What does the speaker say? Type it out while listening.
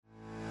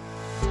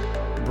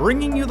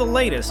Bringing you the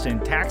latest in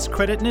tax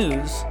credit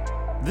news,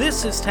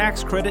 this is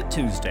Tax Credit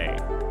Tuesday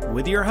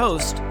with your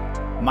host,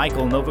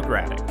 Michael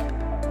Novogradac.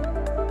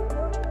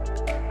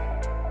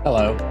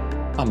 Hello,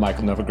 I'm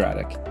Michael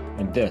Novogradac,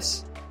 and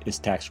this is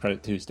Tax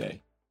Credit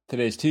Tuesday.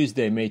 Today is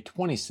Tuesday, May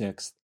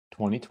 26th,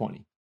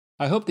 2020.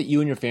 I hope that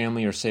you and your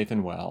family are safe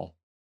and well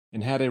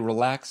and had a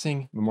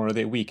relaxing Memorial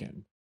Day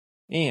weekend.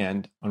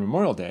 And on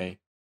Memorial Day,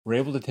 we're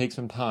able to take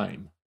some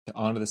time to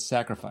honor the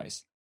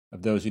sacrifice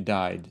of those who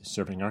died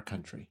serving our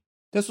country.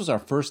 This was our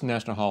first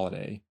national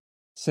holiday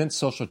since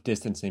social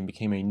distancing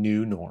became a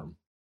new norm.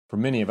 For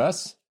many of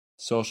us,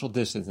 social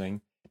distancing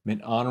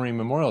meant honoring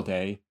Memorial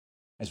Day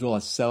as well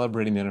as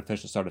celebrating the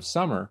unofficial start of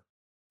summer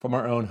from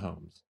our own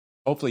homes.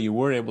 Hopefully you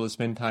were able to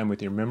spend time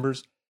with your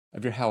members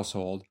of your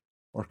household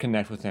or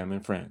connect with family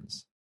and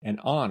friends and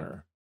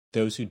honor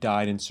those who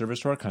died in service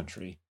to our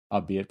country,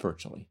 albeit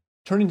virtually.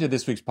 Turning to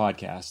this week's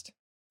podcast,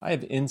 I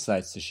have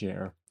insights to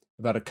share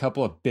about a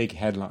couple of big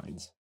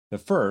headlines. The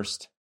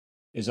first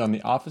is on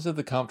the Office of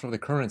the Comptroller of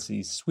the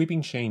Currency's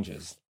sweeping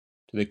changes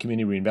to the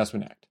Community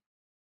Reinvestment Act.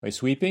 By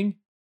sweeping,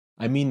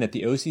 I mean that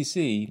the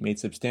OCC made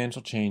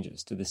substantial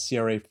changes to the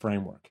CRA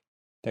framework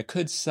that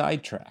could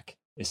sidetrack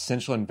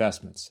essential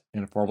investments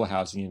in affordable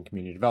housing and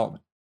community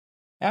development.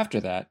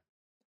 After that,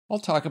 I'll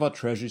talk about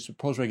Treasury's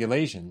proposed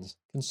regulations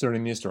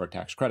concerning the historic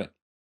tax credit.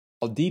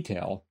 I'll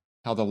detail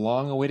how the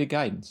long-awaited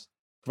guidance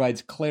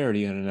provides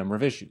clarity on a number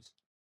of issues,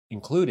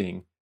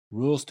 including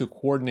rules to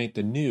coordinate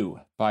the new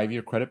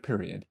 5-year credit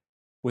period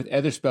with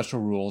other special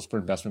rules for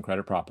investment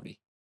credit property.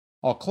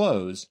 I'll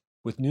close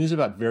with news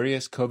about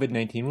various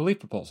COVID-19 relief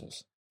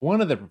proposals.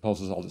 One of the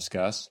proposals I'll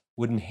discuss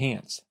would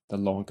enhance the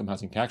low-income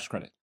housing tax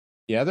credit.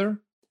 The other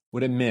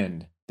would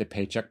amend the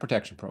Paycheck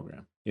Protection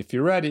Program. If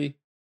you're ready,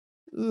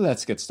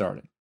 let's get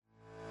started.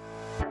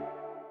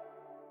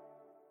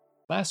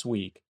 Last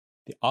week,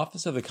 the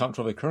Office of the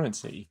Comptroller of the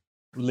Currency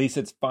released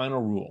its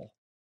final rule,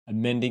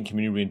 amending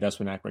Community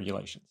Reinvestment Act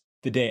regulations.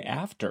 The day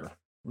after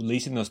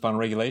releasing those final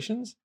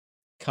regulations,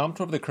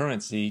 Comptroller of the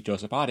Currency,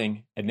 Joseph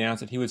Otting,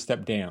 announced that he would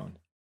step down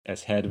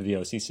as head of the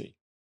OCC.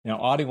 Now,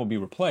 Otting will be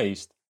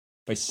replaced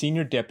by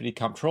Senior Deputy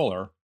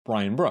Comptroller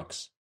Brian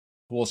Brooks,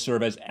 who will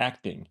serve as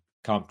acting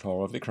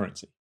Comptroller of the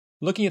Currency.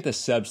 Looking at the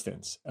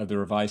substance of the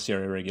revised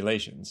CRA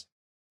regulations,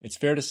 it's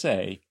fair to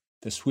say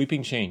the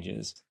sweeping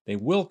changes, they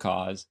will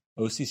cause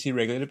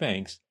OCC-regulated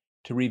banks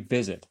to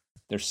revisit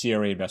their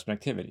CRA investment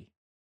activity,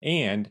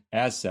 and,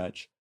 as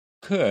such,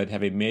 could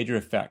have a major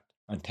effect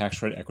on tax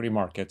credit equity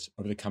markets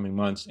over the coming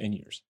months and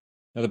years.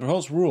 Now, the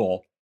proposed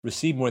rule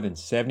received more than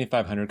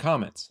 7,500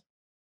 comments,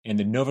 and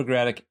the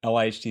Novogradac,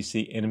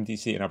 LIHTC,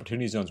 NMTC, and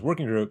Opportunity Zones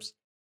working groups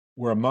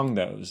were among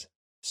those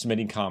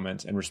submitting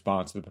comments in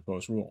response to the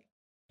proposed rule.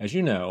 As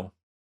you know,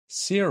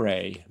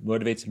 CRA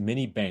motivates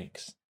many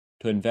banks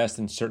to invest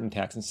in certain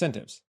tax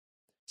incentives,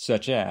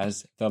 such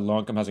as the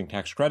low-income housing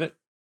tax credit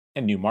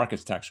and new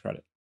markets tax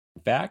credit.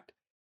 In fact,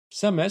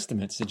 some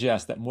estimates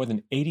suggest that more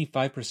than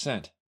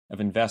 85% of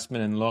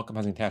investment in low-income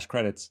housing tax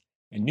credits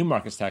and new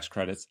markets tax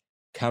credits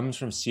comes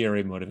from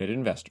CRA-motivated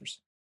investors.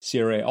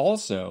 CRA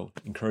also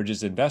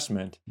encourages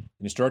investment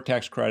in historic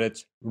tax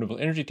credits, renewable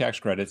energy tax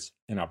credits,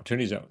 and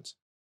opportunity zones.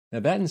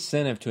 Now, that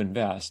incentive to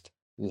invest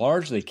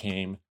largely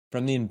came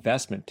from the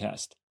investment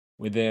test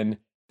within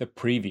the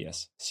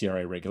previous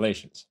CRA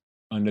regulations.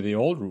 Under the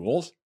old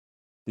rules,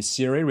 the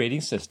CRA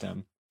rating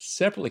system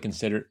separately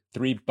considered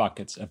 3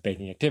 buckets of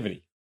banking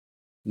activity: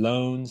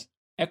 loans,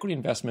 equity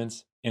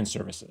investments, and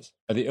services.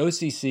 Now, the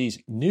OCC's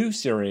new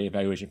CRA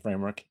evaluation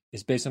framework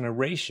is based on a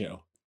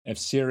ratio of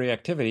CRA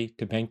activity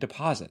to bank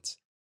deposits,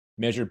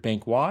 measured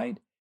bank-wide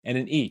and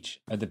in each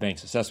of the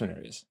bank's assessment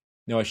areas.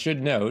 Now, I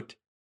should note,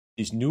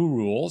 these new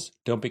rules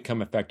don't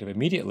become effective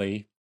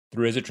immediately.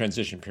 There is a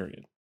transition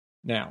period.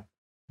 Now,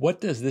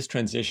 what does this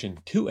transition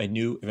to a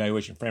new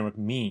evaluation framework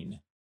mean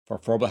for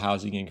affordable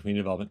housing and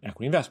community development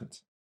equity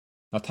investments?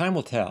 Now, time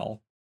will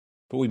tell,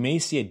 but we may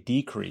see a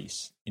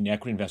decrease in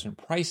equity investment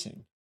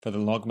pricing for the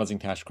low-income housing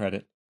tax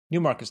credit, new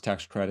markets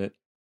tax credit,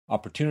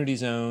 opportunity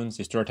zones,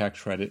 historic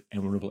tax credit,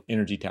 and renewable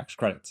energy tax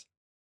credits.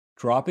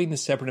 Dropping the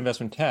separate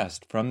investment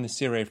test from the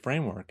CRA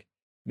framework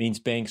means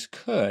banks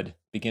could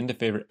begin to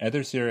favor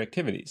other CRA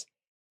activities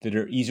that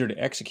are easier to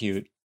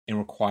execute and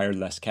require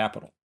less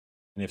capital.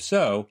 And if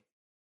so,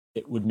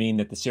 it would mean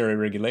that the CRA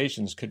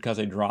regulations could cause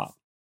a drop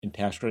in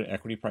tax credit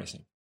equity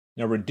pricing.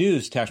 Now,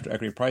 reduced tax credit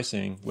equity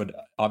pricing would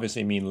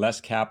obviously mean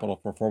less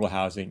capital for affordable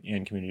housing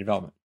and community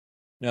development.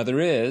 Now, there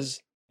is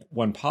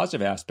one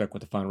positive aspect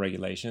with the final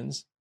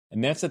regulations,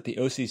 and that's that the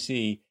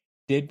OCC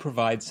did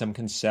provide some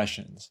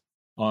concessions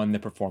on the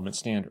performance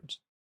standards.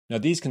 Now,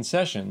 these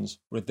concessions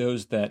were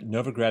those that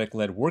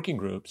Novogradac-led working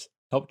groups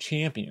helped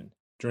champion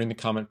during the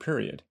comment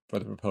period for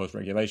the proposed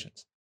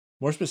regulations.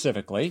 More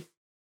specifically,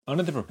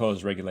 under the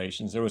proposed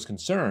regulations, there was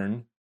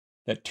concern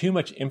that too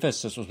much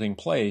emphasis was being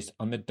placed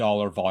on the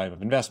dollar volume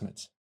of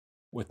investments,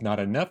 with not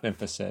enough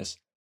emphasis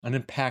on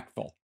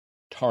impactful,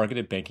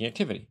 targeted banking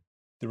activity.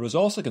 There was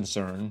also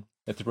concern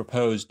that the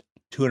proposed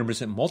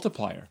 200%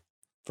 multiplier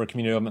for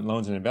community development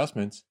loans and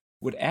investments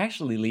would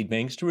actually lead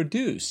banks to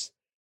reduce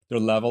their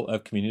level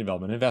of community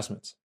development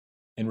investments.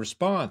 In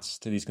response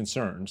to these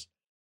concerns,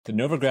 the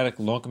Novogradac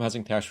Low-Income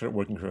Housing Tax Credit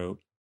Working Group,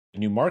 the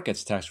New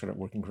Markets Tax Credit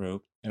Working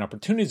Group, and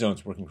Opportunity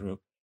Zones Working Group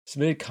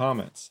submitted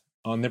comments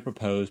on their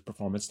proposed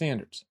performance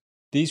standards.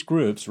 These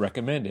groups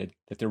recommended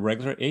that the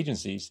regulatory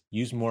agencies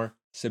use more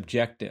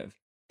subjective,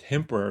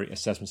 temporary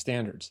assessment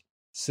standards,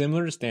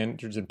 similar to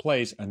standards in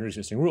place under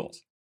existing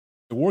rules.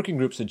 The working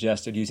group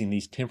suggested using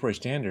these temporary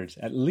standards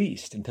at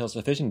least until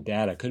sufficient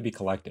data could be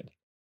collected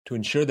to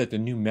ensure that the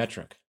new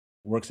metric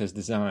works as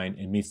designed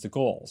and meets the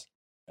goals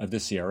of the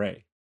CRA.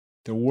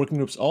 The working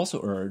groups also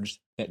urged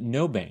that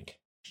no bank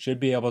should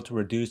be able to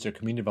reduce their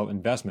community development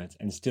investments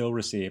and still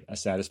receive a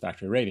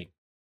satisfactory rating.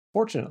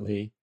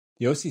 Fortunately,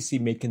 the OCC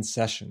made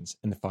concessions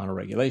in the final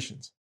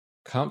regulations.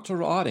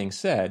 Comptroller Otting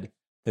said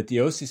that the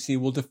OCC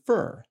will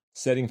defer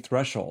setting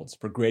thresholds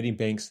for grading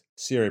banks'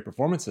 CRA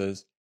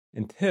performances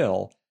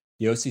until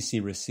the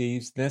OCC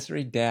receives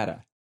necessary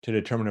data to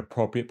determine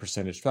appropriate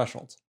percentage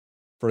thresholds.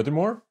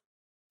 Furthermore,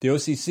 the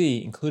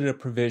OCC included a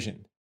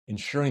provision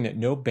ensuring that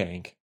no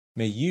bank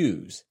may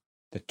use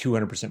the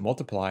 200%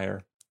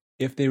 multiplier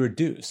if they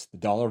reduce the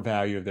dollar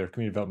value of their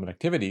community development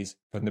activities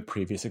from the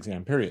previous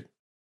exam period.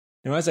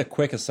 Now, as a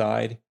quick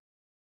aside,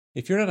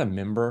 if you're not a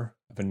member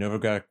of a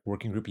Novogradac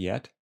working group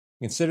yet,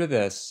 consider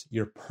this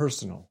your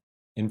personal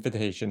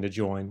invitation to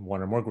join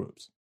one or more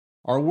groups.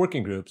 Our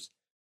working groups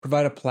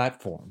provide a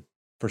platform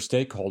for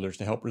stakeholders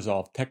to help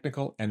resolve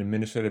technical and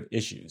administrative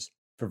issues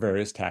for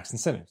various tax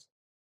incentives.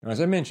 Now,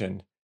 as I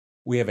mentioned,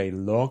 we have a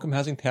low-income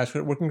housing tax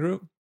credit working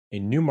group, a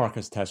new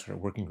markets tax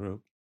credit working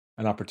group,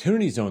 an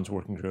opportunity zones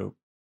working group,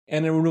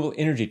 and a renewable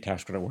energy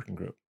tax credit working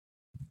group.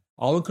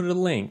 I'll include a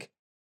link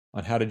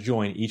on how to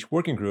join each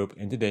working group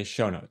in today's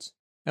show notes,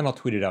 and I'll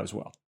tweet it out as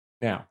well.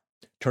 Now,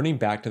 turning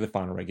back to the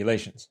final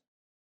regulations.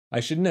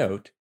 I should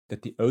note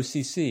that the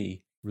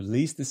OCC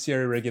released the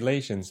CRA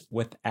regulations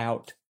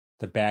without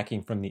the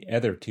backing from the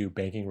other two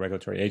banking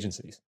regulatory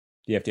agencies,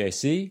 the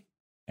FDIC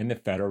and the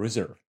Federal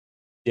Reserve.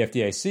 The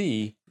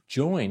FDIC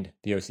joined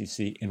the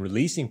OCC in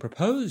releasing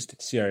proposed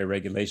CRA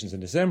regulations in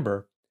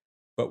December,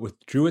 but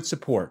withdrew its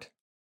support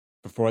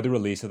before the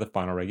release of the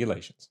final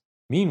regulations.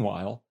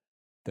 Meanwhile,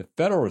 the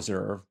Federal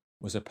Reserve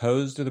was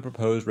opposed to the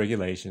proposed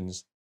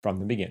regulations from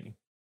the beginning.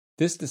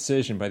 This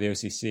decision by the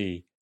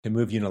OCC to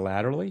move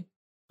unilaterally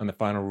on the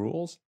final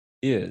rules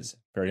is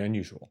very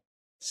unusual.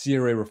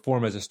 CRA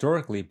reform has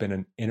historically been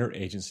an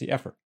interagency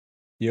effort.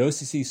 The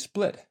OCC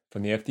split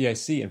from the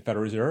FDIC and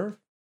Federal Reserve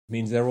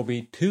means there will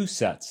be two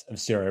sets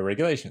of CRA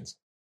regulations,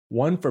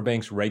 one for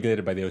banks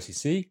regulated by the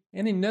OCC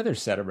and another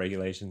set of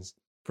regulations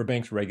for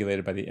banks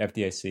regulated by the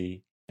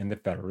FDIC and the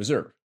Federal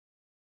Reserve.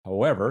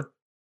 However,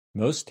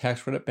 most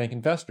tax credit bank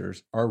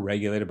investors are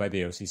regulated by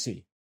the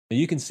OCC. Now,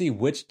 you can see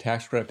which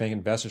tax credit bank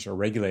investors are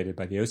regulated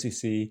by the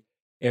OCC,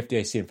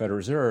 FDIC, and Federal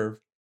Reserve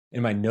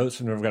in my notes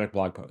from the Novogradac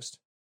blog post.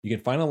 You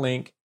can find a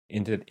link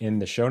in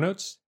the show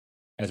notes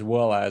as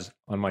well as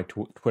on my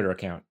Twitter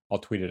account. I'll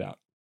tweet it out.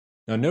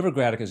 Now,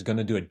 Novogradac is going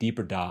to do a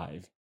deeper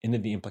dive into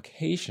the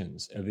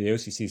implications of the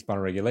OCC's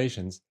final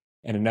regulations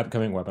in an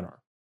upcoming webinar.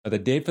 Now, the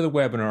date for the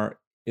webinar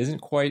isn't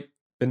quite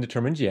been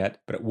determined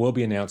yet, but it will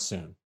be announced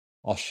soon.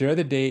 I'll share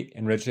the date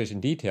and registration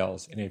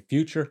details in a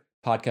future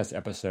podcast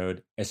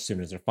episode as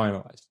soon as they're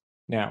finalized.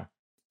 Now,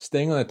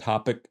 staying on the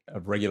topic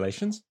of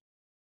regulations,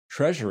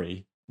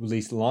 Treasury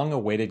released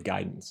long-awaited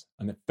guidance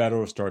on the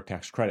federal historic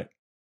tax credit.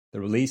 The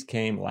release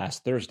came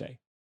last Thursday.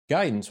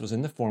 Guidance was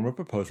in the form of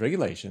proposed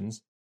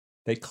regulations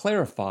that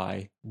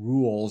clarify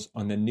rules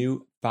on the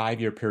new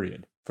 5-year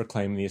period for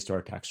claiming the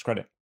historic tax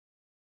credit.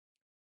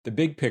 The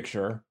big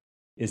picture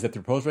is that the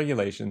proposed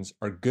regulations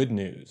are good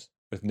news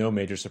with no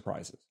major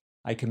surprises.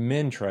 I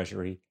commend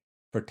Treasury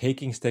for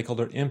taking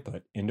stakeholder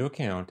input into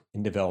account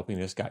in developing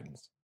this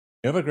guidance.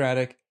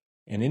 Novogradac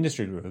and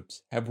industry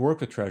groups have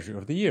worked with Treasury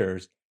over the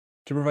years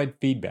to provide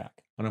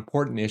feedback on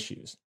important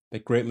issues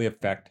that greatly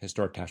affect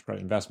historic tax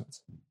credit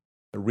investments.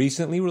 The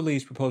recently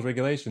released proposed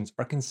regulations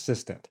are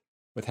consistent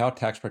with how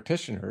tax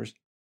practitioners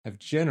have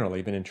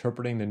generally been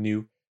interpreting the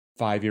new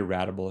 5-year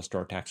ratable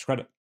historic tax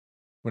credit.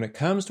 When it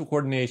comes to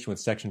coordination with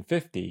Section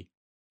 50,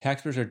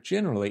 taxpayers are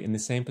generally in the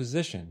same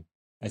position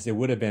as they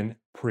would have been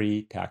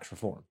pre-tax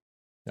reform.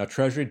 Now,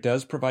 Treasury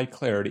does provide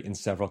clarity in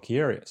several key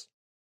areas.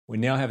 We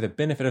now have the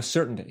benefit of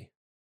certainty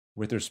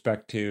with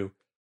respect to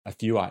a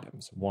few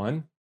items.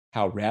 1,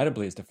 how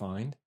ratably is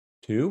defined.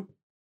 2,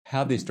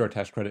 how the historic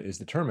tax credit is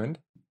determined.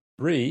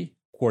 3,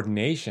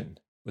 coordination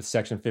with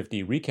Section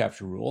 50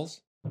 recapture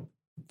rules.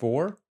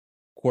 4,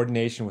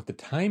 coordination with the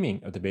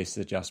timing of the basis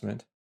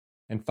adjustment.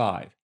 And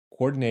 5,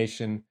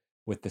 coordination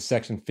with the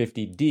Section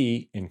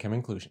 50D income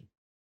inclusion.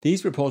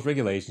 These proposed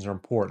regulations are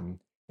important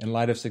in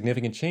light of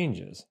significant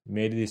changes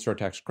made to the historic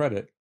tax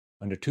credit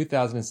under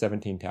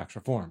 2017 tax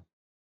reform.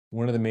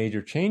 One of the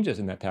major changes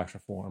in that tax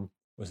reform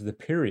was the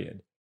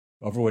period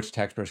over which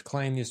taxpayers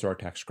claim the historic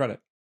tax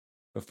credit.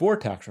 Before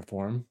tax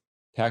reform,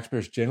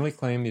 taxpayers generally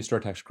claimed the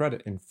historic tax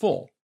credit in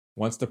full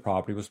once the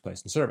property was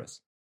placed in service.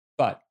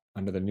 But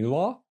under the new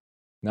law,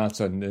 not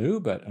so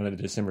new, but under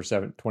the December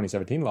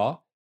 2017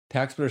 law,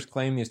 taxpayers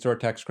claim the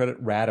historic tax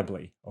credit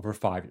ratably over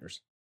 5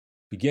 years,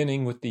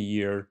 beginning with the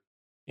year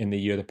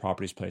the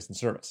property is placed in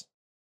service.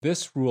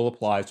 This rule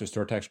applies to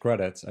historic tax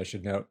credits, I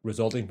should note,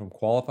 resulting from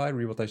qualified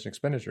rehabilitation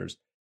expenditures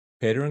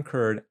paid or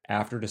incurred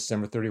after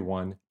December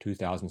 31,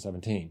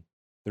 2017.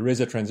 There is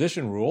a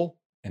transition rule,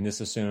 and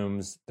this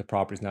assumes the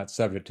property is not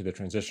subject to the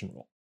transition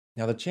rule.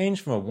 Now, the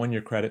change from a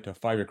 1-year credit to a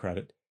 5-year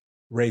credit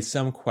raised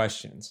some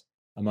questions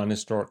among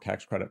historic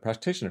tax credit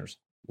practitioners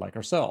like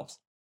ourselves.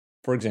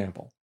 For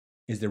example,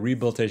 is the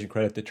rehabilitation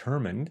credit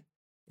determined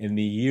in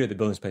the year the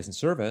building is placed in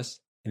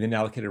service and then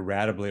allocated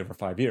ratably over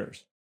 5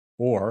 years?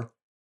 Or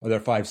are there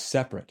 5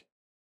 separate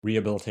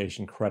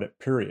rehabilitation credit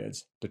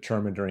periods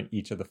determined during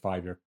each of the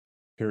 5-year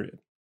period?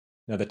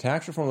 Now, the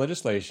tax reform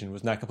legislation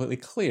was not completely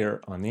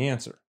clear on the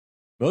answer.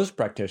 Most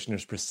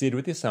practitioners proceeded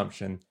with the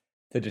assumption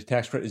that the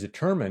tax credit is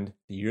determined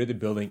the year the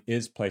building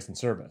is placed in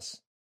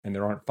service, and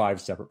there aren't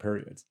 5 separate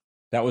periods.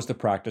 That was the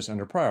practice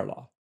under prior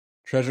law.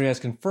 Treasury has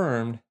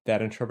confirmed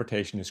that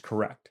interpretation is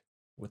correct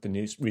with the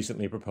new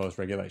recently proposed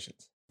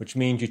regulations, which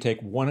means you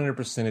take 100%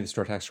 of the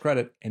historic tax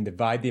credit and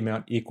divide the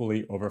amount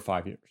equally over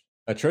 5 years.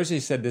 Treasury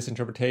said this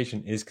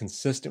interpretation is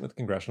consistent with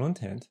congressional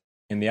intent,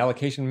 and the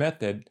allocation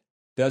method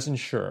does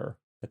ensure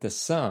that the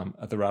sum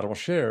of the ratable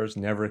shares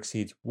never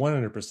exceeds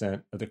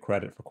 100% of the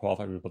credit for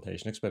qualified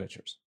rehabilitation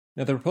expenditures.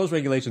 Now, the proposed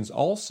regulations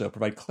also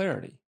provide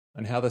clarity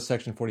on how the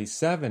Section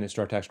 47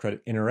 historic tax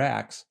credit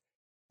interacts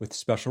with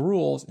special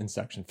rules in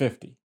Section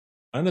 50.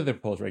 Under the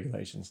proposed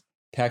regulations,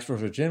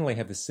 taxpayers will generally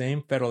have the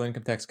same federal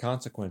income tax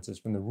consequences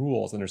from the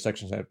rules under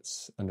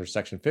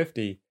Section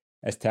 50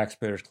 as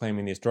taxpayers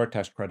claiming the historic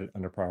tax credit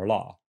under prior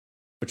law,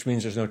 which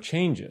means there's no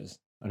changes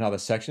on how the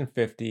Section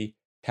 50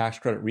 tax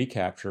credit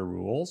recapture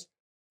rules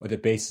or the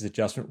basis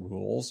adjustment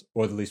rules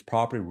or the leased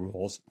property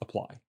rules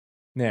apply.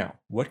 Now,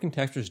 what can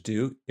taxpayers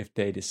do if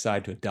they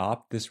decide to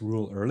adopt this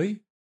rule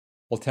early?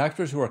 Well,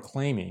 taxpayers who are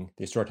claiming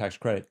the historic tax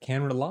credit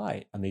can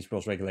rely on these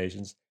rules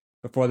regulations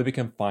before they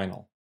become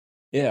final,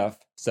 if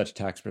such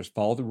taxpayers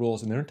follow the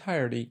rules in their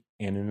entirety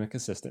and in a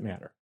consistent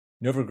manner.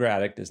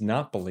 Novogradac does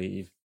not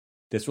believe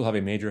this will have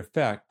a major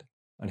effect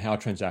on how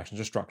transactions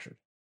are structured.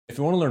 If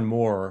you want to learn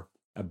more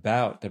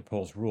about the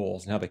proposed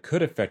rules and how they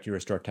could affect your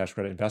historic tax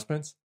credit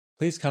investments,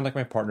 please contact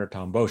my partner,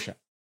 Tom Boscia.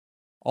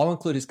 I'll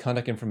include his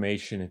contact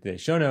information in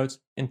today's show notes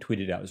and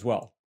tweet it out as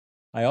well.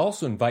 I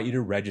also invite you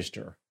to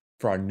register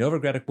for our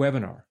Novogradac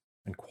webinar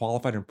on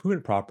qualified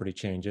improvement property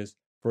changes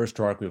for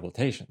historic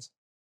rehabilitations.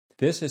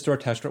 This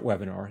historic tax credit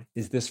webinar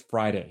is this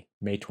Friday,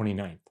 May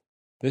 29th.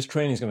 This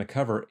training is going to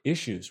cover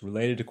issues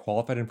related to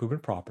qualified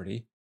improvement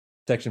property,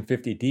 Section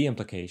 50D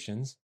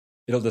implications.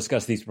 It'll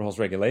discuss these proposed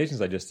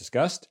regulations I just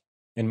discussed,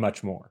 and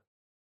much more.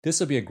 This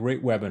will be a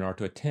great webinar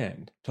to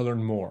attend to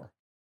learn more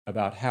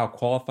about how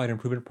qualified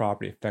improvement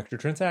property affects your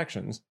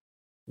transactions,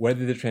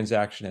 whether the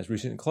transaction has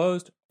recently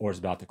closed or is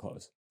about to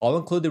close. I'll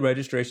include the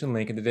registration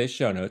link in today's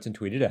show notes and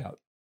tweet it out.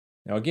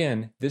 Now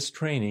again, this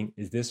training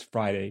is this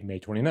Friday, May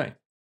 29th.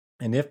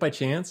 And if by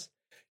chance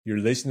you're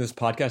listening to this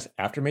podcast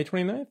after May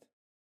 29th,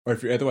 or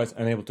if you're otherwise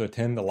unable to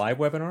attend the live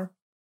webinar,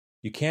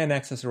 you can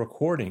access a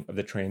recording of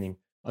the training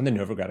on the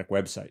Novogradac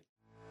website.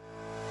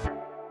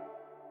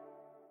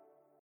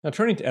 Now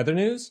turning to other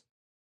news,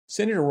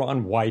 Senator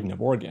Ron Wyden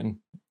of Oregon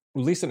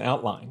released an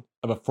outline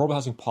of affordable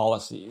housing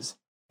policies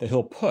that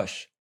he'll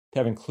push to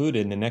have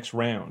included in the next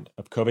round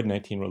of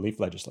COVID-19 relief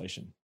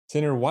legislation.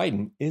 Senator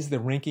Wyden is the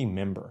ranking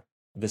member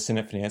of the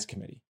Senate Finance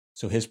Committee,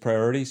 so his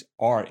priorities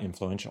are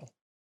influential.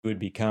 He would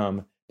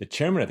become the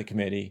chairman of the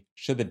committee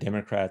should the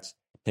Democrats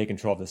take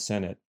control of the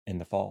Senate in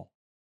the fall.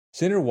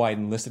 Senator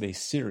Wyden listed a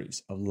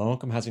series of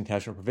low-income housing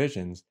tax credit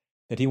provisions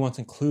that he wants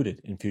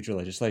included in future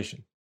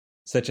legislation,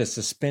 such as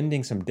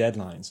suspending some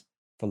deadlines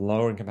for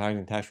lower-income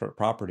housing tax credit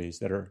properties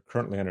that are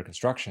currently under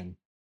construction,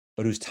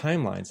 but whose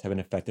timelines have been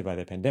affected by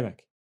the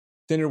pandemic.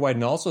 Senator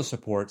Wyden also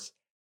supports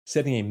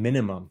setting a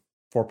minimum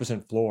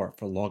 4% floor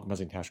for low-income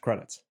housing tax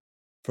credits,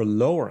 for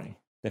lowering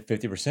the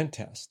 50%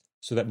 test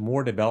so that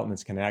more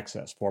developments can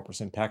access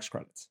 4% tax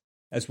credits,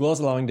 as well as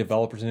allowing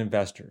developers and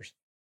investors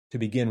to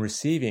begin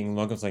receiving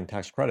low-income housing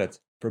tax credits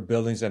for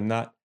buildings that have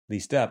not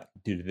leased up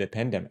due to the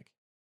pandemic.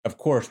 Of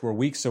course, we're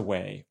weeks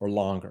away or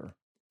longer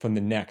from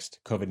the next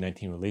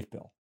COVID-19 relief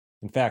bill.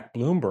 In fact,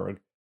 Bloomberg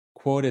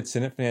quoted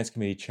Senate Finance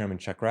Committee Chairman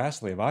Chuck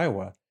Grassley of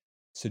Iowa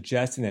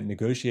suggesting that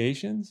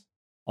negotiations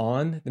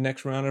on the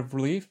next round of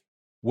relief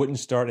wouldn't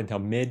start until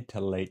mid to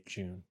late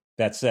June.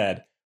 That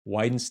said,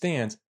 Wyden's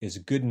stance is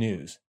good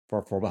news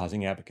for affordable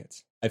housing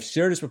advocates. I've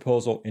shared his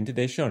proposal in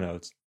today's show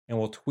notes and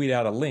will tweet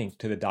out a link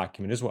to the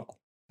document as well.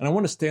 And I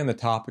want to stay on the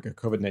topic of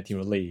COVID-19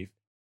 relief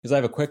because I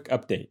have a quick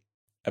update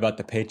about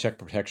the Paycheck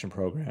Protection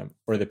Program,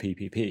 or the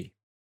PPP.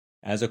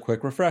 As a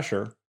quick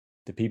refresher,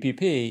 the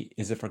PPP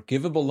is a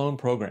forgivable loan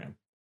program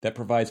that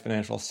provides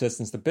financial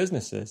assistance to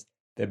businesses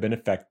that have been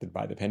affected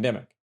by the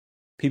pandemic.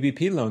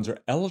 PPP loans are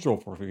eligible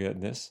for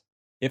forgiveness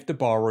if the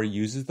borrower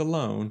uses the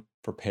loan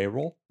for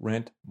payroll,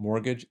 rent,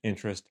 mortgage,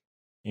 interest,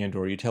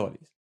 and/or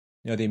utilities.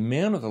 Now, the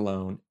amount of the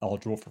loan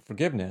eligible for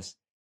forgiveness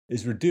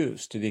is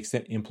reduced to the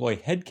extent employee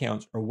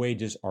headcounts or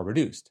wages are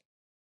reduced.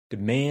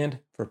 Demand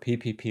for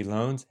PPP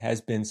loans has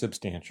been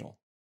substantial.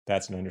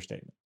 That's an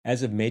understatement.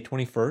 As of May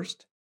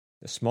 21st,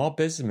 the Small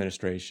Business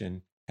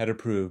Administration had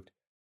approved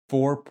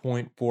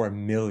 4.4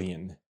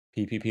 million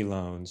PPP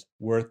loans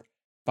worth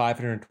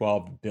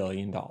 $512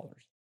 billion. One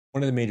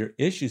of the major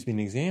issues being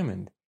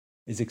examined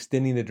is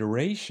extending the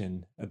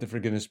duration of the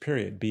forgiveness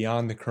period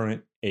beyond the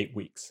current 8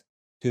 weeks.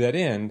 To that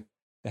end,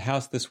 the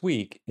House this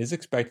week is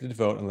expected to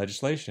vote on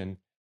legislation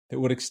that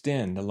would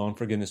extend the loan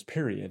forgiveness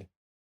period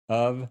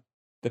of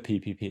the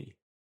PPP.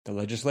 The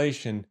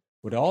legislation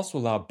would also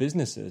allow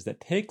businesses that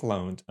take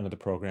loans under the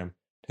program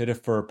to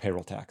defer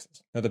payroll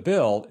taxes. Now, the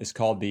bill is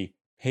called the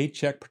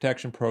Paycheck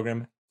Protection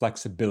Program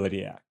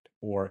Flexibility Act,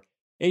 or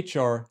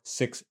H.R.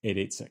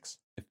 6886.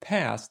 If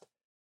passed,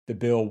 the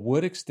bill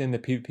would extend the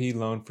PPP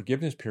loan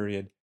forgiveness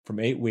period from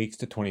 8 weeks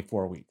to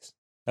 24 weeks.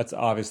 That's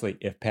obviously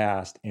if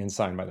passed and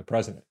signed by the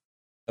president.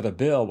 Now, the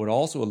bill would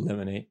also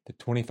eliminate the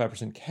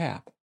 25%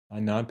 cap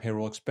on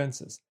non-payroll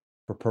expenses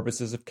for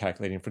purposes of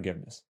calculating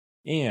forgiveness.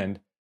 And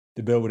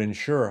the bill would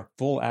ensure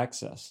full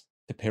access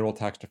to payroll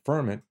tax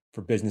deferment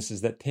for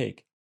businesses that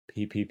take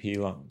PPP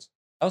loans.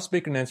 House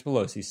Speaker Nancy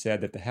Pelosi said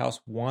that the House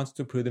wants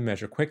to approve the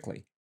measure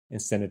quickly and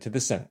send it to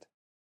the Senate.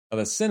 Now,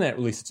 the Senate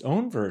released its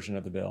own version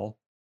of the bill,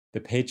 the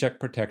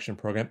Paycheck Protection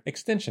Program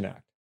Extension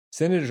Act.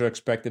 Senators are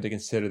expected to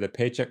consider the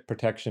Paycheck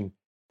Protection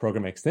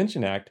Program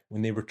Extension Act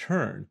when they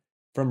return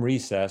from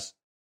recess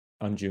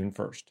on June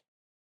 1st.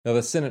 Now,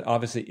 the Senate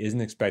obviously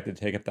isn't expected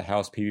to take up the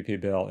House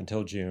PPP bill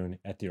until June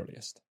at the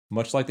earliest.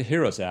 Much like the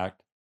HEROES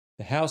Act,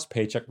 the House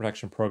Paycheck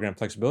Protection Program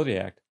Flexibility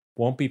Act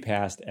won't be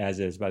passed as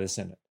is by the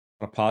Senate.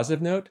 On a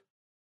positive note,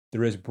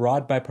 there is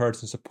broad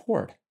bipartisan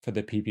support for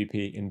the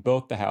PPP in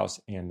both the House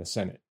and the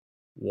Senate.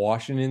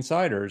 Washington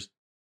insiders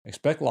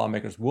expect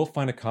lawmakers will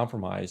find a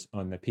compromise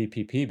on the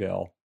PPP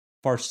bill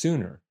far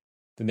sooner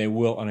than they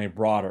will on a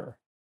broader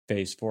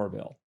Phase 4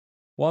 bill.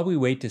 While we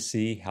wait to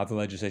see how the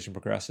legislation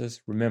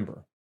progresses,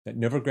 remember that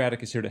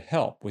Novogradac is here to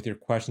help with your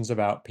questions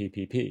about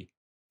PPP.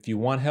 If you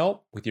want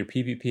help with your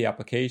PPP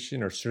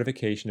application or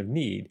certification of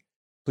need,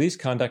 please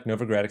contact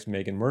Novogradac's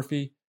Megan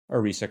Murphy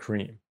or Risa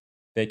Kareem.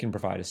 They can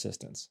provide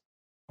assistance.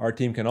 Our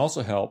team can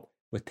also help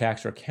with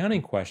tax or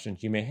accounting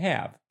questions you may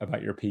have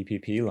about your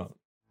PPP loan.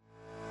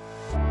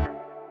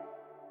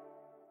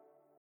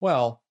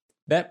 Well,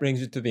 that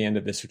brings us to the end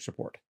of this week's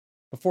report.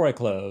 Before I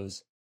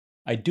close,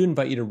 I do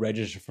invite you to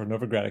register for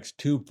Novogradac's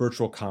 2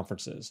 virtual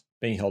conferences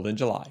being held in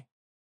July.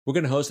 We're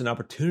going to host an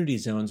Opportunity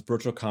Zones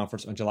virtual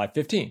conference on July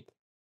 15th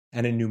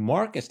and a New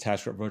Markets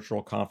Tax Credit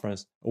virtual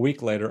conference a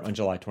week later on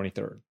July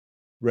 23rd.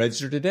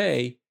 Register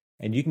today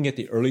and you can get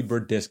the early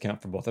bird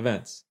discount for both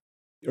events.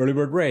 The early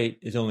bird rate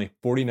is only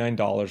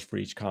 $49 for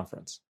each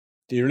conference.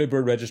 The early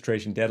bird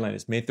registration deadline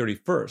is May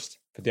 31st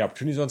for the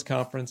Opportunity Zones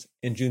conference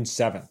and June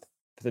 7th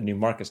for the New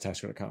Markets Tax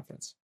Credit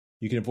conference.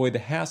 You can avoid the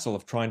hassle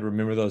of trying to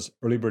remember those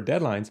early bird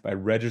deadlines by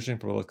registering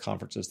for both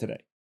conferences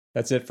today.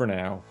 That's it for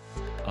now.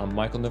 I'm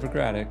Michael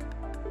Novogradac.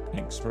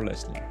 Thanks for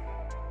listening.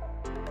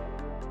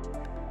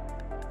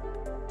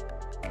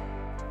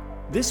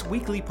 This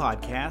weekly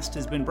podcast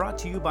has been brought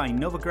to you by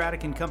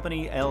Novogradac &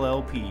 Company,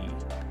 LLP.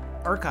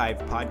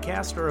 Archived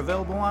podcasts are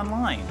available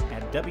online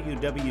at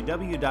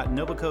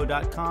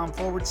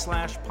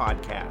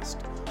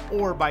www.novoco.com/podcast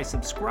or by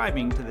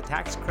subscribing to the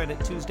Tax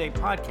Credit Tuesday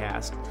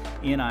podcast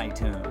in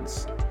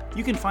iTunes.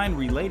 You can find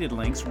related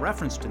links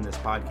referenced in this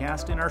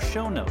podcast in our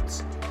show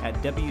notes at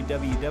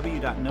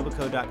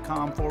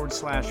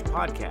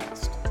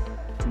www.novoco.com/podcast.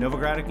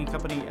 Novogradac &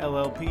 Company,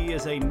 LLP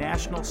is a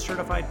national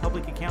certified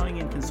public accounting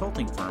and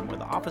consulting firm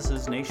with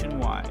offices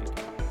nationwide.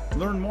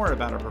 Learn more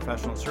about our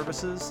professional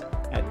services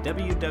at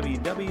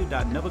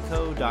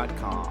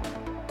www.novoco.com.